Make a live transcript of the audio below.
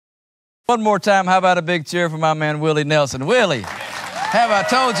One more time, how about a big cheer for my man, Willie Nelson? Willie, have I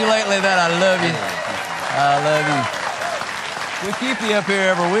told you lately that I love you? I love you. We keep you up here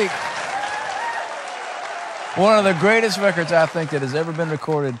every week. One of the greatest records, I think, that has ever been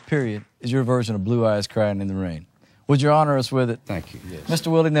recorded, period, is your version of Blue Eyes Crying in the Rain. Would you honor us with it? Thank you, yes. Mr.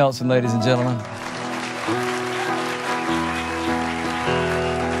 Willie Nelson, ladies and gentlemen.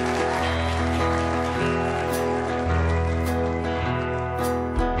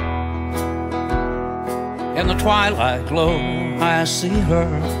 In the twilight glow, I see her,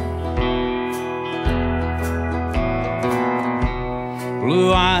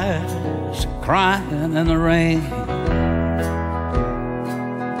 blue eyes crying in the rain.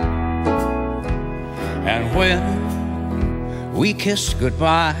 And when we kissed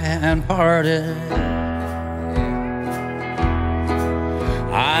goodbye and parted,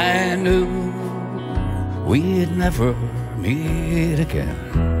 I knew we'd never meet again.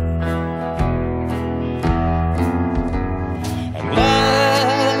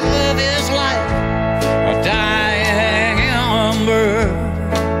 Love is like a dying ember,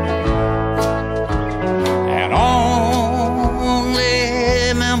 and only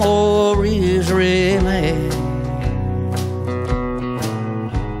memories remain.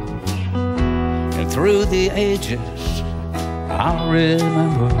 And through the ages, I'll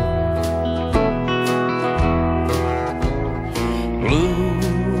remember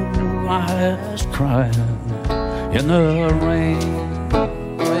blue eyes crying in the rain.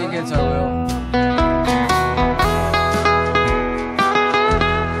 Play your guitar, Will.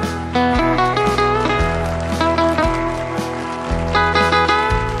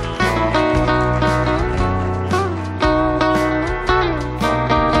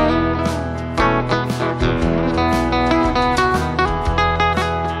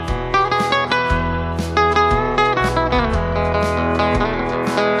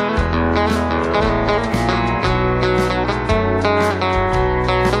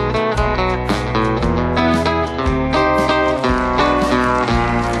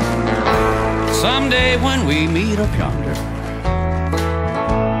 Someday when we meet up yonder,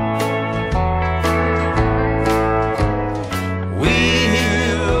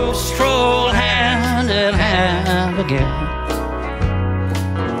 we'll stroll hand in hand again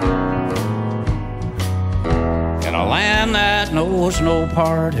in a land that knows no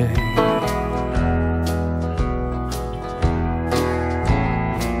parting.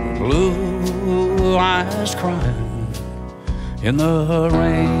 Blue eyes crying in the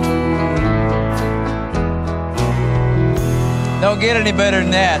rain. Don't get any better than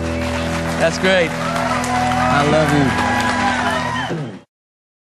that. That's great. I love you.